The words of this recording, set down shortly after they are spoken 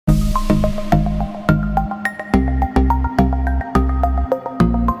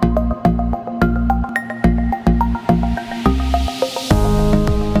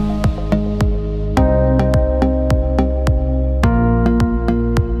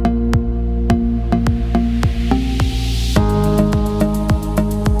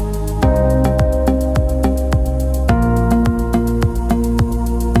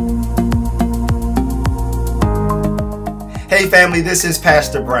family, this is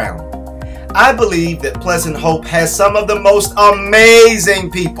Pastor Brown. I believe that Pleasant Hope has some of the most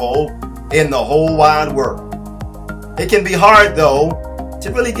amazing people in the whole wide world. It can be hard, though,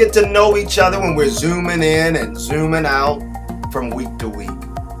 to really get to know each other when we're zooming in and zooming out from week to week.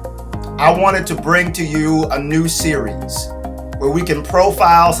 I wanted to bring to you a new series where we can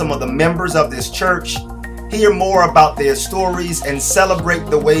profile some of the members of this church, hear more about their stories, and celebrate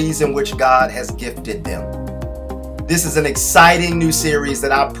the ways in which God has gifted them. This is an exciting new series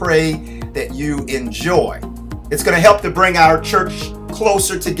that I pray that you enjoy. It's going to help to bring our church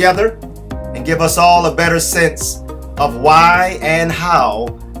closer together and give us all a better sense of why and how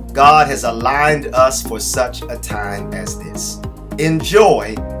God has aligned us for such a time as this.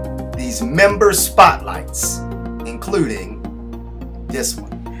 Enjoy these member spotlights, including this one.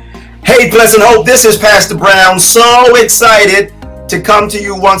 Hey, Pleasant Hope, this is Pastor Brown. So excited to come to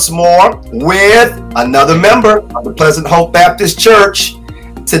you once more with another member of the Pleasant Hope Baptist Church.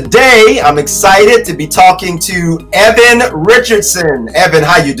 Today, I'm excited to be talking to Evan Richardson. Evan,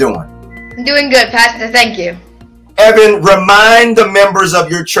 how you doing? I'm doing good, Pastor. Thank you. Evan, remind the members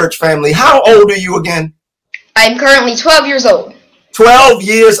of your church family, how old are you again? I'm currently 12 years old. 12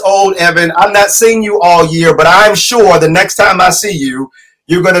 years old, Evan. I'm not seeing you all year, but I'm sure the next time I see you,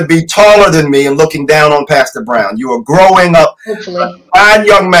 you're going to be taller than me and looking down on Pastor Brown. You are growing up. Hopefully. A fine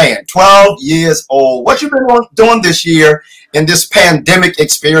young man, 12 years old. What you been doing this year in this pandemic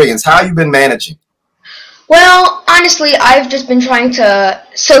experience? How you been managing? Well, honestly, I've just been trying to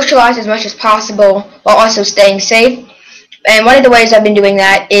socialize as much as possible while also staying safe. And one of the ways I've been doing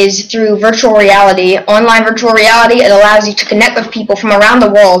that is through virtual reality. Online virtual reality, it allows you to connect with people from around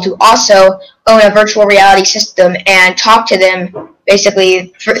the world who also own a virtual reality system and talk to them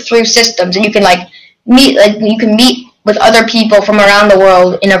basically through systems. And you can meet with other people from around the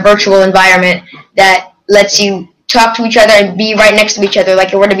world in a virtual environment that lets you talk to each other and be right next to each other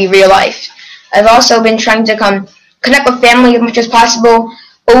like it were to be real life. I've also been trying to connect with family as much as possible.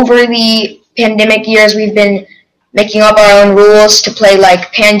 Over the pandemic years, we've been making up our own rules to play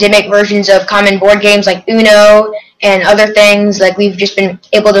like pandemic versions of common board games like Uno and other things. Like we've just been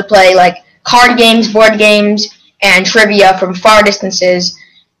able to play like card games, board games, and trivia from far distances.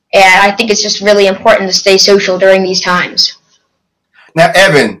 And I think it's just really important to stay social during these times. Now,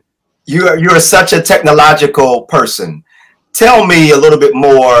 Evan, you're such a technological person. Tell me a little bit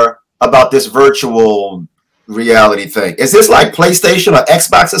more about this virtual reality thing. Is this like PlayStation or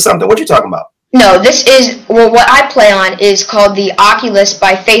Xbox or something? What are you talking about? No, this is, well, what I play on is called the Oculus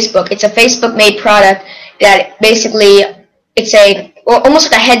by Facebook. It's a Facebook-made product that basically,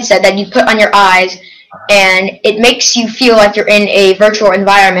 almost like a headset that you put on your eyes, and it makes you feel like you're in a virtual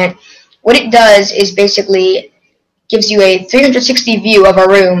environment. What it does is basically gives you a 360 view of a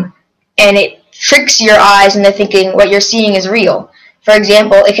room, and it tricks your eyes into thinking what you're seeing is real. For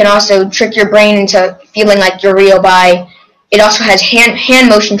example, it can also trick your brain into feeling like you're real by, it also has hand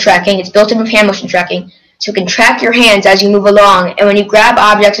motion tracking. It's built in with hand motion tracking, so it can track your hands as you move along. And when you grab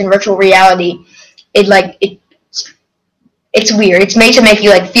objects in virtual reality, it's weird. It's made to make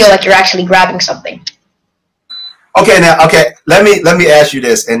you feel like you're actually grabbing something. Okay, let me ask you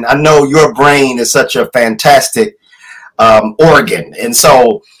this, and I know your brain is such a fantastic organ, and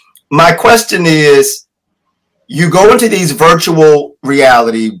so my question is, you go into these virtual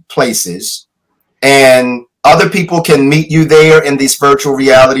reality places, and other people can meet you there in these virtual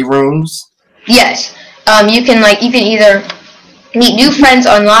reality rooms? Yes, you can either meet new friends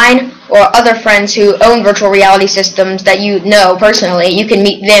online or other friends who own virtual reality systems that you know personally. You can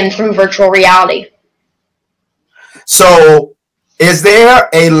meet them through virtual reality. So is there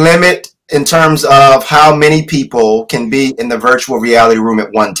a limit in terms of how many people can be in the virtual reality room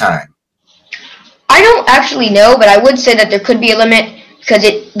at one time? I don't actually know, but I would say that there could be a limit, because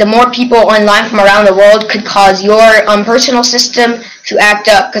the more people online from around the world could cause your personal system to act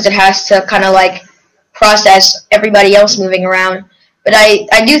up, because it has to process everybody else moving around. But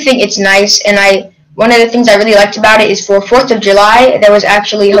I do think it's nice, and one of the things I really liked about it is for 4th of July, they were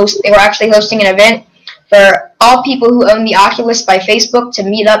actually hosting an event for all people who own the Oculus by Facebook to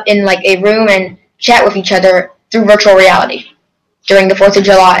meet up in a room and chat with each other through virtual reality during the 4th of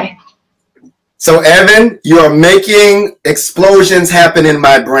July. So, Evan, you are making explosions happen in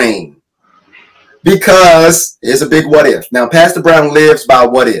my brain, because here's a big what if. Now, Pastor Brown lives by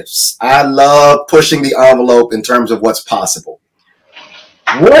what ifs. I love pushing the envelope in terms of what's possible.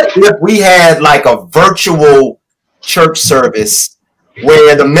 What if we had a virtual church service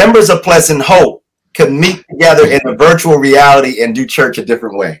where the members of Pleasant Hope could meet together in a virtual reality and do church a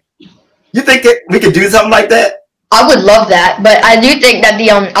different way? You think we could do something like that? I would love that, but I do think that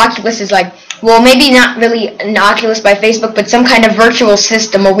the Oculus is Well, maybe not really an Oculus by Facebook, but some kind of virtual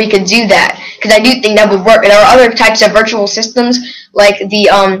system where we could do that. Because I do think that would work. There are other types of virtual systems, like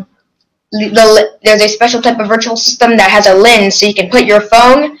there's a special type of virtual system that has a lens, so you can put your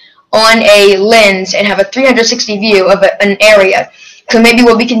phone on a lens and have a 360 view of an area. So maybe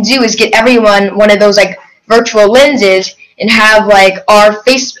what we can do is get everyone one of those like virtual lenses and have like our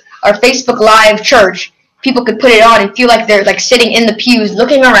Facebook Live church. People could put it on and feel like they're like sitting in the pews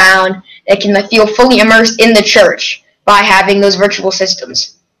looking around. They can like, feel fully immersed in the church by having those virtual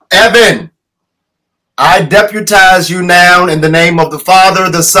systems. Evan, I deputize you now in the name of the Father,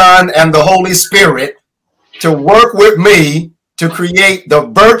 the Son, and the Holy Spirit to work with me to create the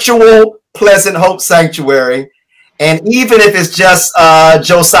virtual Pleasant Hope Sanctuary. And even if it's just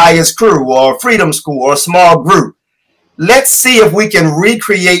Josiah's Crew or Freedom School or a small group, let's see if we can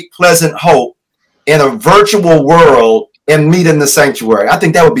recreate Pleasant Hope in a virtual world and meet in the sanctuary. I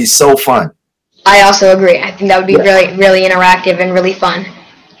think that would be so fun. I also agree. I think that would be really, really interactive and really fun.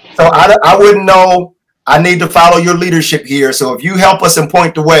 So I wouldn't know. I need to follow your leadership here. So if you help us and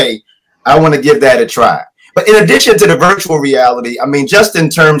point the way, I want to give that a try. But in addition to the virtual reality, I mean, just in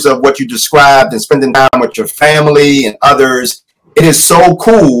terms of what you described and spending time with your family and others, it is so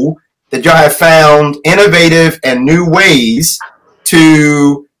cool that y'all have found innovative and new ways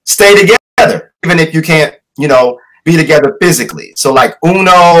to stay together, even if you can't, you know, be together physically. So like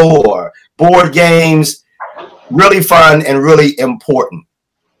Uno or board games, really fun and really important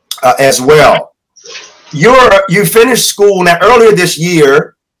as well. You finished school now earlier this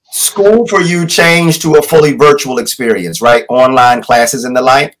year. School for you changed to a fully virtual experience, right? Online classes and the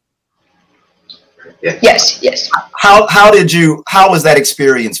like. Yes. How was that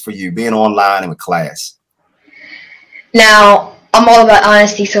experience for you being online and with class? Now, I'm all about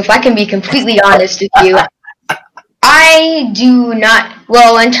honesty, so if I can be completely honest with you, I do not,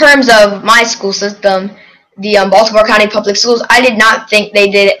 well, in terms of my school system, the Baltimore County Public Schools, I don't think they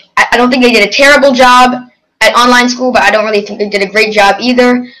did a terrible job at online school, but I don't really think they did a great job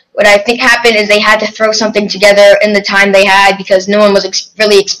either. What I think happened is they had to throw something together in the time they had because no one was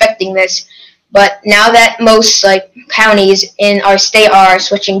really expecting this. But now that most like counties in our state are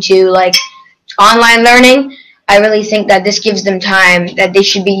switching to like online learning, I really think that this gives them time that they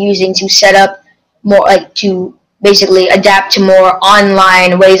should be using to set up more, like to basically adapt to more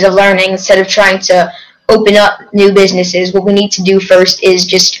online ways of learning instead of trying to open up new businesses. What we need to do first is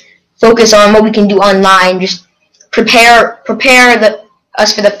just focus on what we can do online, just prepare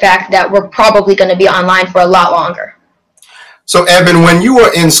us for the fact that we're probably going to be online for a lot longer. So, Evan, when you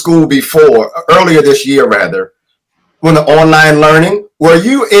were in school earlier this year rather, when the online learning, were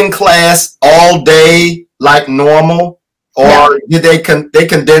you in class all day like normal, or no, did they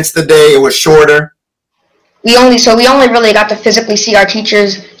condense the day? It was shorter. We only really got to physically see our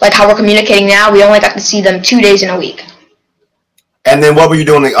teachers, like how we're communicating now. We only got to see them 2 days in a week. And then what were you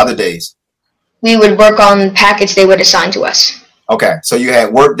doing the other days? We would work on packets they would assign to us. Okay, so you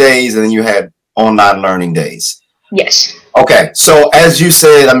had work days and then you had online learning days. Yes. Okay, so as you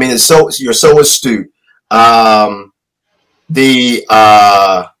said, I mean, you're so astute. The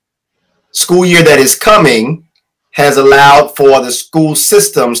school year that is coming has allowed for the school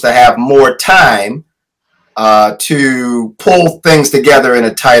systems to have more time to pull things together in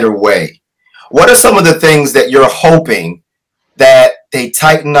a tighter way. What are some of the things that you're hoping that they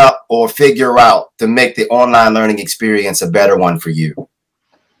tighten up or figure out to make the online learning experience a better one for you?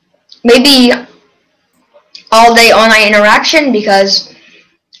 Maybe all-day online interaction, because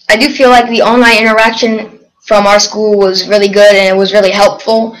I do feel like the online interaction from our school was really good and it was really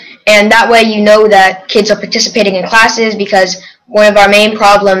helpful. And that way you know that kids are participating in classes, because one of our main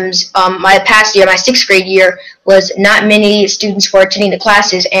problems my sixth grade year was not many students were attending the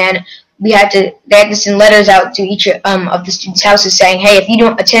classes, and they had to send letters out to each of the students' houses saying, hey, if you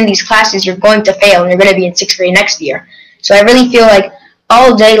don't attend these classes, you're going to fail and you're going to be in sixth grade next year. So I really feel like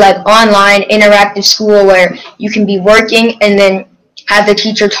all day, like online interactive school where you can be working and then have the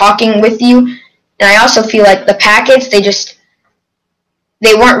teacher talking with you. And I also feel like the packets,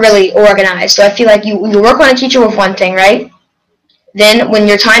 they weren't really organized. So I feel like you work on a teacher with one thing, right? Then when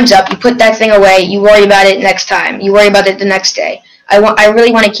your time's up, you put that thing away, you worry about it next time, you worry about it the next day. I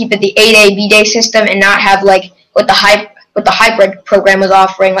really want to keep it the A-day, B-day system and not have like what the hybrid program was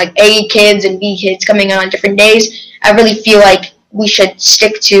offering, like A kids and B kids coming on different days. I really feel like we should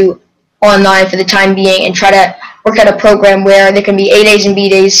stick to online for the time being and try to work out a program where there can be A days and B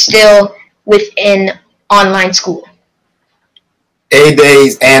days still within online school. A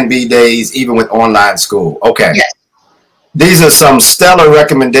days and B days, even with online school. Okay. Yes. These are some stellar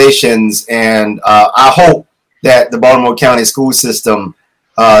recommendations, and I hope that the Baltimore County school system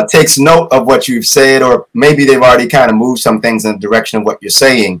takes note of what you've said, or maybe they've already kind of moved some things in the direction of what you're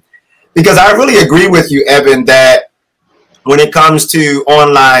saying. Because I really agree with you, Evan, that when it comes to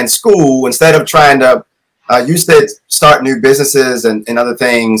online school, instead of trying to, you said start new businesses and other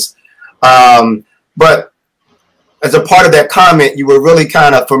things, but as a part of that comment, you were really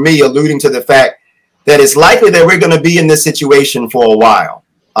kind of, for me, alluding to the fact that it's likely that we're going to be in this situation for a while.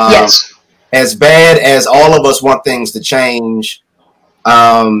 Yes. As bad as all of us want things to change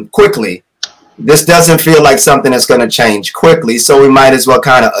quickly, this doesn't feel like something that's going to change quickly. So we might as well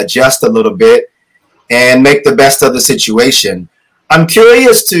kind of adjust a little bit and make the best of the situation. I'm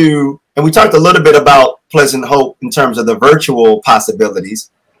curious to, and we talked a little bit about Pleasant Hope in terms of the virtual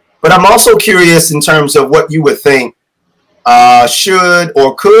possibilities, but I'm also curious in terms of what you would think should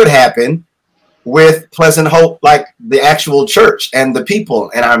or could happen with Pleasant Hope, like the actual church and the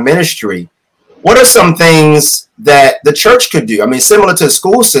people and our ministry. What are some things that the church could do? I mean, similar to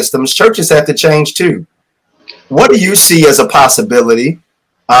school systems, churches have to change too. What do you see as a possibility,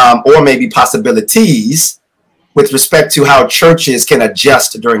 or maybe possibilities, with respect to how churches can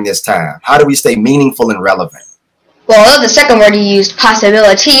adjust during this time? How do we stay meaningful and relevant? Well, I love the second word you used,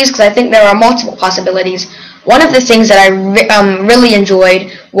 possibilities, because I think there are multiple possibilities. One of the things that I really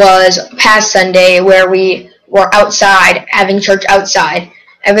enjoyed was past Sunday, where we were outside, having church outside.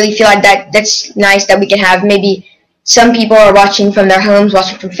 I really feel like that's nice that we can have, maybe some people are watching from their homes,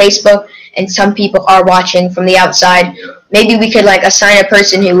 watching from Facebook, and some people are watching from the outside. Maybe we could like assign a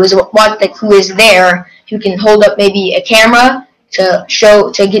person who is there, who can hold up maybe a camera to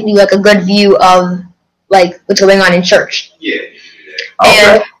get you like a good view of like what's going on in church. Yeah.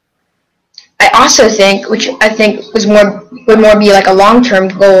 Okay. And I also think, which I think would more be like a long-term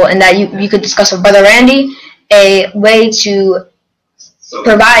goal, and that you could discuss with Brother Randy, a way to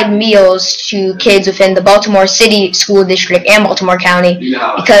provide meals to kids within the Baltimore City School District and Baltimore County,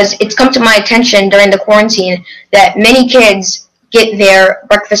 because it's come to my attention during the quarantine that many kids get their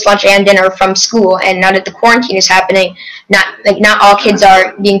breakfast, lunch, and dinner from school, and now that the quarantine is happening, not all kids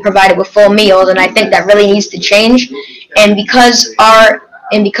are being provided with full meals, and I think that really needs to change. And because our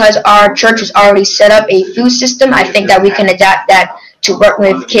church has already set up a food system, I think that we can adapt that to work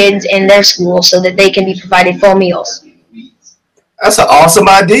with kids in their school so that they can be provided full meals. That's an awesome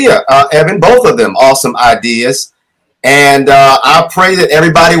idea, Evan. Both of them awesome ideas. And I pray that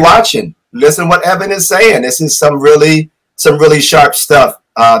everybody watching, listen to what Evan is saying. This is some really sharp stuff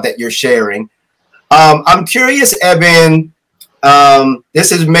that you're sharing. I'm curious, Evan,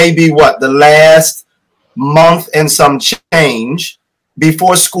 this is maybe the last month and some change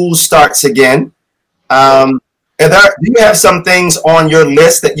before school starts again. Do you have some things on your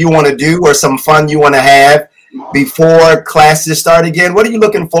list that you want to do, or some fun you want to have before classes start again? What are you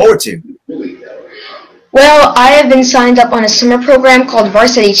looking forward to? Well, I have been signed up on a summer program called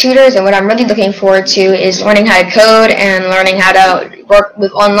Varsity Tutors, and what I'm really looking forward to is learning how to code and learning how to work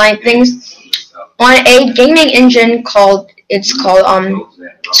with online things on a gaming engine called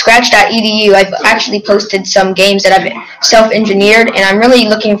Scratch.edu. I've actually posted some games that I've self-engineered, and I'm really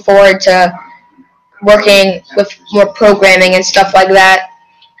looking forward to working with more programming and stuff like that.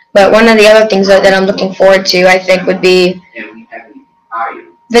 But one of the other things that I'm looking forward to, I think, would be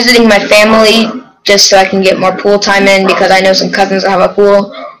visiting my family, just so I can get more pool time in, because I know some cousins that have a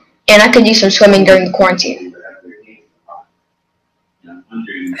pool, and I could do some swimming during the quarantine.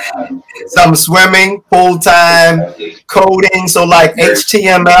 Some swimming, pool time, coding, so like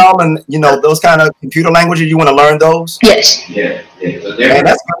HTML and those kind of computer languages. You want to learn those? Yes. Yeah. Man,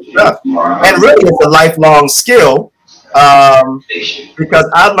 that's good stuff. And really, it's a lifelong skill, because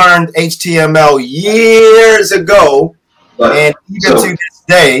I learned HTML years ago, and even to this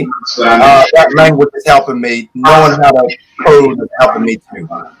day, that language is helping me. Knowing how to code is helping me too.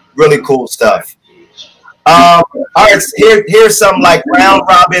 Really cool stuff. All right, here's some like round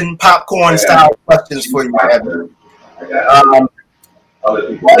robin popcorn style questions for you, Evan.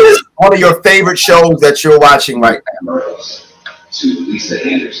 What is one of your favorite shows that you're watching right now?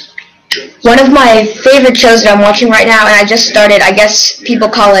 One of my favorite shows that I'm watching right now, and I just started, I guess people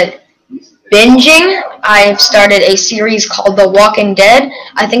call it binging. I've started a series called The Walking Dead.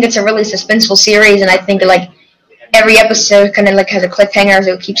 I think it's a really suspenseful series, and I think like every episode kind of like has a cliffhanger,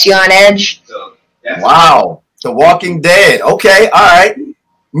 so it keeps you on edge. Wow, The Walking Dead. Okay, all right.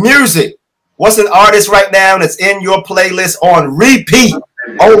 Music. What's an artist right now that's in your playlist on repeat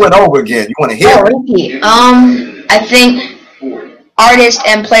over and over again? You want to hear? Repeat. I think artist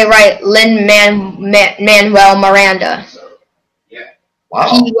and playwright Lin-Manuel Miranda. Wow.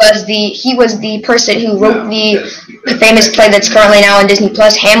 He was the person who wrote the famous play that's currently now on Disney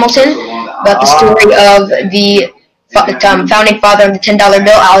Plus, Hamilton, about the story of the founding father of the $10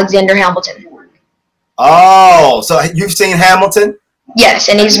 bill, Alexander Hamilton. Oh, so you've seen Hamilton? Yes,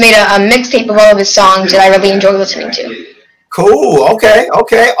 and he's made a mixtape of all of his songs that I really enjoy listening to. Cool. Okay.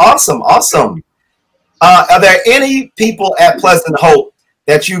 Awesome. Are there any people at Pleasant Hope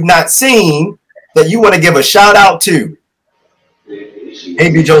that you've not seen that you want to give a shout out to?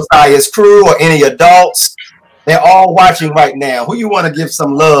 Maybe Josiah's crew or any adults. They're all watching right now. Who you want to give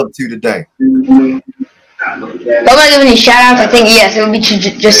some love to today? If I want to give any shout outs, I think, yes, it would be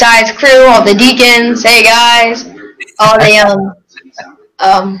Josiah's crew, all the deacons, hey guys, all the,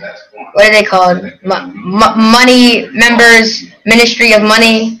 what are they called? Money members, Ministry of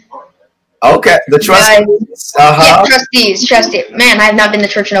Money. Okay, the trustees. Yeah, trustees. Man, I have not been to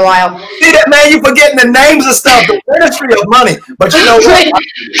church in a while. See that, man? You forgetting the names of stuff. The Ministry of Money. But you know what?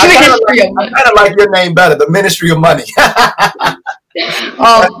 I kind of like your name better. The Ministry of Money.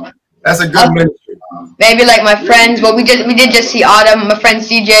 That's a good ministry. Maybe like my friends. Well, we did just see Autumn. My friend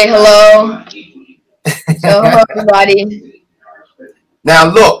CJ. Hello. So hello everybody. Now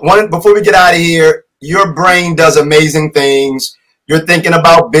look, before we get out of here, your brain does amazing things. You're thinking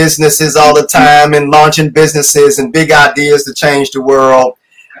about businesses all the time and launching businesses and big ideas to change the world.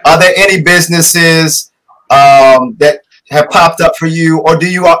 Are there any businesses that have popped up for you, or do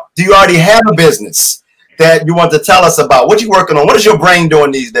you already have a business that you want to tell us about? What are you working on? What is your brain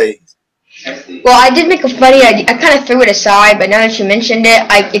doing these days? Well, I did make a funny idea. I kind of threw it aside, but now that you mentioned it,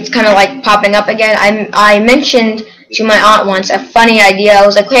 it's kind of like popping up again. I mentioned to my aunt once a funny idea. I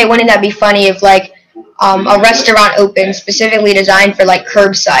was like, hey, wouldn't that be funny if like a restaurant open specifically designed for like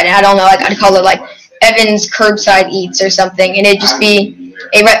curbside, and I don't know, like I'd call it like Evan's Curbside Eats or something, and it'd just be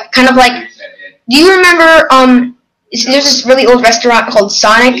a kind of like, do you remember there's this really old restaurant called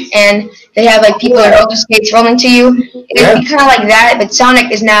Sonic, and they have like people in roller skates rolling to you? It would be kind of like that, but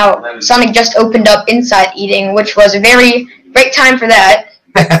Sonic just opened up Inside Eating, which was a very great time for that.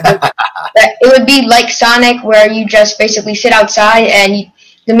 It would be like Sonic, where you just basically sit outside and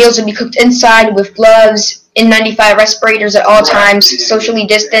the meals would be cooked inside with gloves, N95 respirators at all times, socially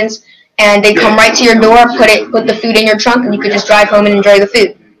distanced, and they'd come right to your door, put the food in your trunk, and you could just drive home and enjoy the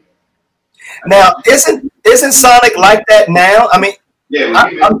food. Now, isn't Sonic like that now? I mean,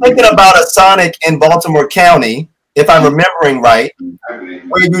 I'm thinking about a Sonic in Baltimore County, if I'm remembering right,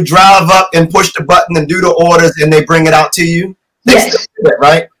 where you drive up and push the button and do the orders, and they bring it out to you. Yes. Do that,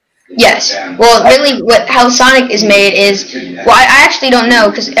 right? Yes. Well, really, how Sonic is made is, well, I actually don't know,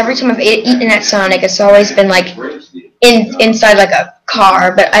 because every time I've eaten at Sonic, it's always been like inside like a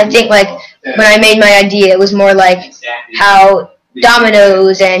car. But I think like when I made my idea, it was more like how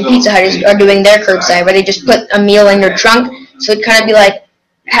Domino's and Pizza Hut are doing their curbside, where they just put a meal in your trunk. So it'd kind of be like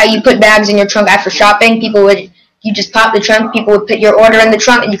how you put bags in your trunk after shopping. You just pop the trunk, people would put your order in the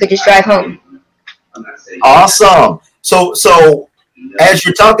trunk, and you could just drive home. Awesome. So as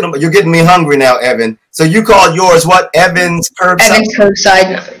you're talking about, you're getting me hungry now, Evan. So you called yours what? Evan's Curbside? Evan's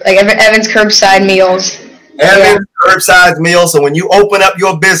Curbside, like Evan's Curbside Meals. Evan's Curbside Meals. So when you open up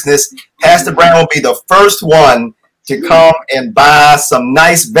your business, Pastor Brown will be the first one to come and buy some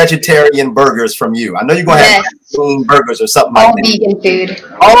nice vegetarian burgers from you. I know you're going to have vegan burgers or something like that. All vegan food.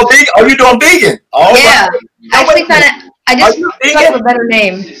 All vegan? Are you doing vegan? All yeah. Right. I just thought of a better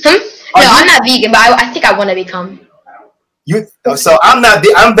name. No, I'm not vegan, but I think I want to become. So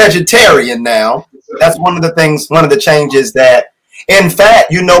I'm vegetarian now. That's one of the changes that, in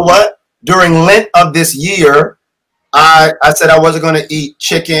fact, you know what? During Lent of this year, I said I wasn't going to eat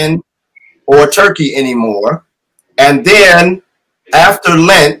chicken or turkey anymore. And then after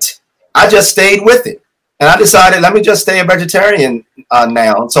Lent, I just stayed with it. And I decided, let me just stay a vegetarian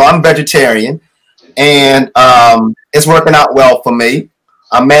now. So I'm vegetarian, and it's working out well for me.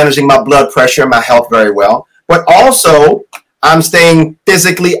 I'm managing my blood pressure and my health very well. But also, I'm staying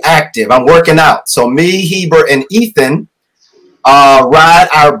physically active. I'm working out. So me, Heber, and Ethan ride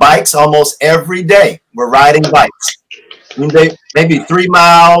our bikes almost every day. We're riding bikes. Maybe 3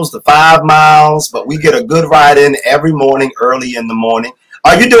 miles to 5 miles, but we get a good ride in every morning, early in the morning.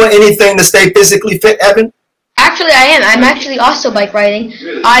 Are you doing anything to stay physically fit, Evan? Actually, I am. I'm actually also bike riding.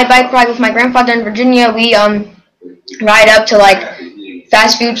 I bike ride with my grandfather in Virginia. We ride up to like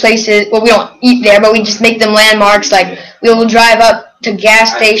fast food places. Well, we don't eat there, but we just make them landmarks. Like we will drive up to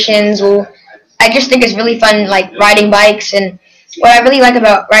gas stations. I just think it's really fun, like riding bikes. And what I really like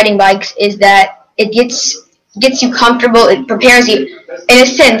about riding bikes is that it gets you comfortable. It prepares you. In a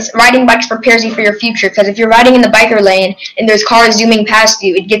sense, riding bikes prepares you for your future, because if you're riding in the biker lane and there's cars zooming past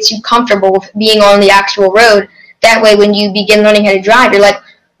you, it gets you comfortable with being on the actual road. That way, when you begin learning how to drive, you're like,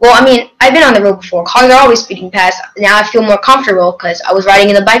 well, I mean, I've been on the road before. Cars are always speeding past. Now I feel more comfortable because I was riding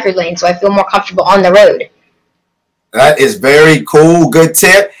in the biker lane, so I feel more comfortable on the road. That is very cool. Good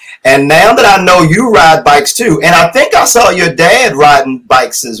tip. And now that I know you ride bikes too, and I think I saw your dad riding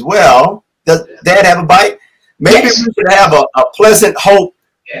bikes as well. Does Dad have a bike? Maybe Yes. we should have a Pleasant Hope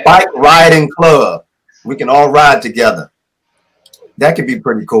bike riding club. We can all ride together. That could be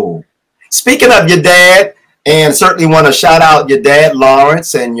pretty cool. Speaking of your dad, and certainly want to shout out your dad,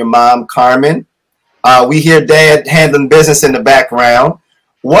 Lawrence, and your mom, Carmen. We hear Dad handling business in the background.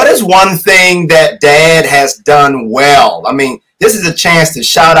 What is one thing that Dad has done well? I mean, this is a chance to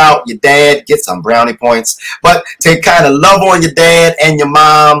shout out your dad, get some brownie points, but to kind of love on your dad and your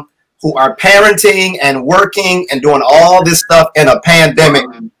mom who are parenting and working and doing all this stuff in a pandemic.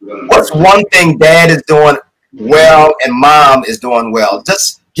 What's one thing Dad is doing well and Mom is doing well?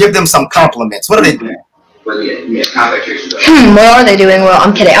 Just give them some compliments. What are they doing? What are they doing well?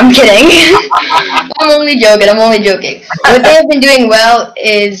 I'm kidding. I'm kidding. I'm only joking. I'm only joking. What they have been doing well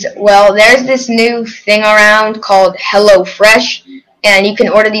is, well, there's this new thing around called HelloFresh, and you can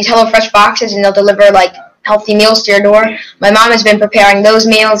order these HelloFresh boxes, and they'll deliver like healthy meals to your door. My mom has been preparing those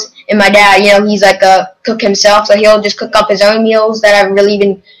meals, and my dad, you know, he's like a cook himself, so he'll just cook up his own meals that I've really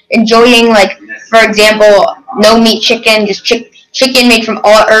been enjoying. Like, for example, no meat chicken, just chicken made from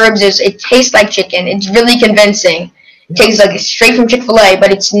all herbs. It tastes like chicken. It's really convincing. It tastes like straight from Chick-fil-A,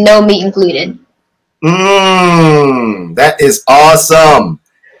 but it's no meat included. That is awesome.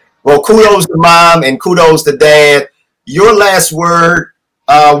 Well, kudos to Mom and kudos to Dad. Your last word,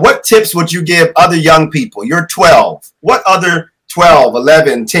 what tips would you give other young people? You're 12. What other 12,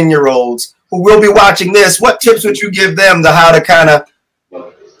 11, 10-year-olds who will be watching this, what tips would you give them to how to kind of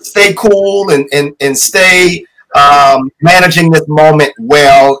stay cool and stay managing this moment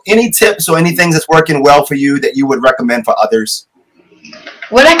well? Any tips or anything that's working well for you that you would recommend for others?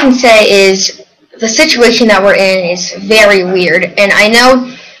 What I can say is the situation that we're in is very weird, and I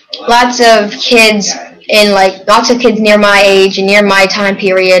know lots of kids near my age and near my time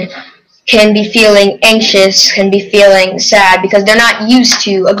period can be feeling anxious, can be feeling sad because they're not used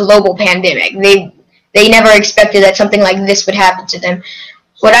to a global pandemic. They never expected that something like this would happen to them.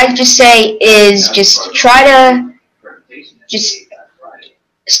 What I just say is just try to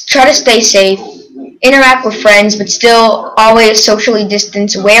stay safe, interact with friends, but still always socially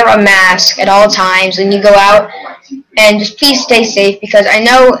distance, wear a mask at all times when you go out, and just please stay safe because I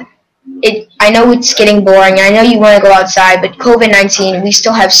know it's getting boring, and I know you want to go outside, but COVID-19, we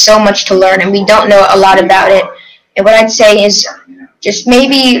still have so much to learn, and we don't know a lot about it. And what I'd say is just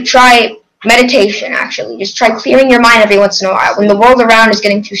maybe try meditation, actually. Just try clearing your mind every once in a while. When the world around is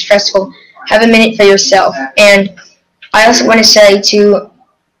getting too stressful, have a minute for yourself. And I also want to say to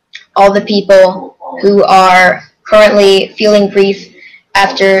all the people who are currently feeling grief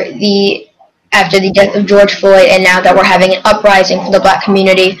after the death of George Floyd, and now that we're having an uprising for the Black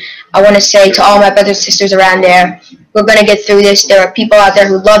community, I want to say to all my brothers and sisters around there, we're going to get through this. There are people out there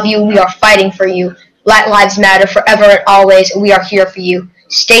who love you. We are fighting for you. Black lives matter forever and always. We are here for you.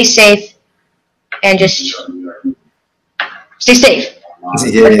 Stay safe and just stay safe.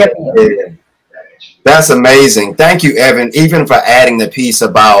 Yeah. That's amazing. Thank you, Evan, even for adding the piece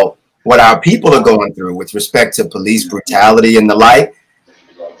about what our people are going through with respect to police brutality and the like.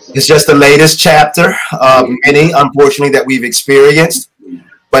 It's just the latest chapter of many, unfortunately, that we've experienced.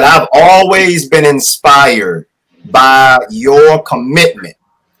 But I've always been inspired by your commitment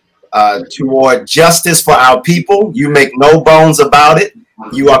toward justice for our people. You make no bones about it.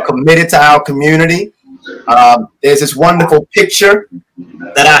 You are committed to our community. There's this wonderful picture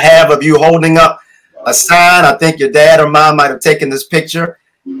that I have of you holding up a sign. I think your dad or mom might have taken this picture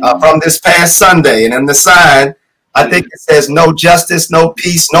from this past Sunday. And in the sign, I think it says, "No justice, no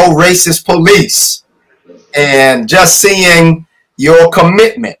peace, no racist police." And just seeing your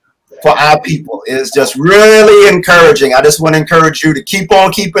commitment for our people is just really encouraging. I just want to encourage you to keep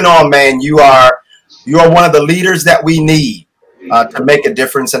on keeping on, man. You are one of the leaders that we need to make a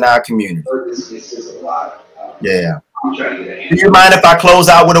difference in our community. Yeah. Do you mind if I close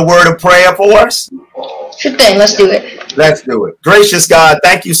out with a word of prayer for us? Sure thing. Let's do it. Let's do it. Gracious God,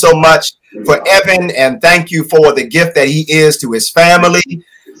 thank you so much for Evan, and thank you for the gift that he is to his family,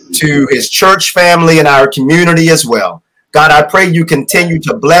 to his church family, and our community as well. God, I pray you continue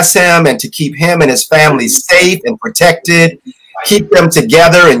to bless him and to keep him and his family safe and protected. Keep them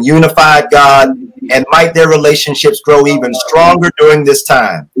together and unified, God, and might their relationships grow even stronger during this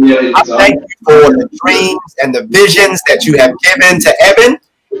time. I thank you for the dreams and the visions that you have given to Evan,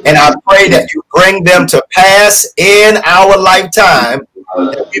 and I pray that you bring them to pass in our lifetime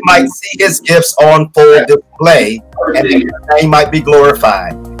that we might see his gifts on full display, and that his name might be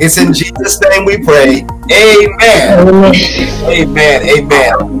glorified. It's in Jesus' name we pray. Amen. Amen.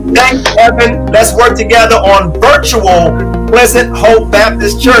 Amen. Thanks, Evan. Let's work together on virtual Pleasant Hope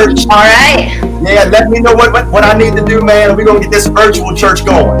Baptist Church. All right. Yeah, let me know what I need to do, man. We're going to get this virtual church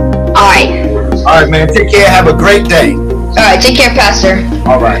going. All right. All right, man. Take care. Have a great day. All right. Take care, Pastor.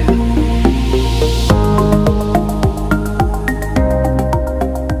 All right.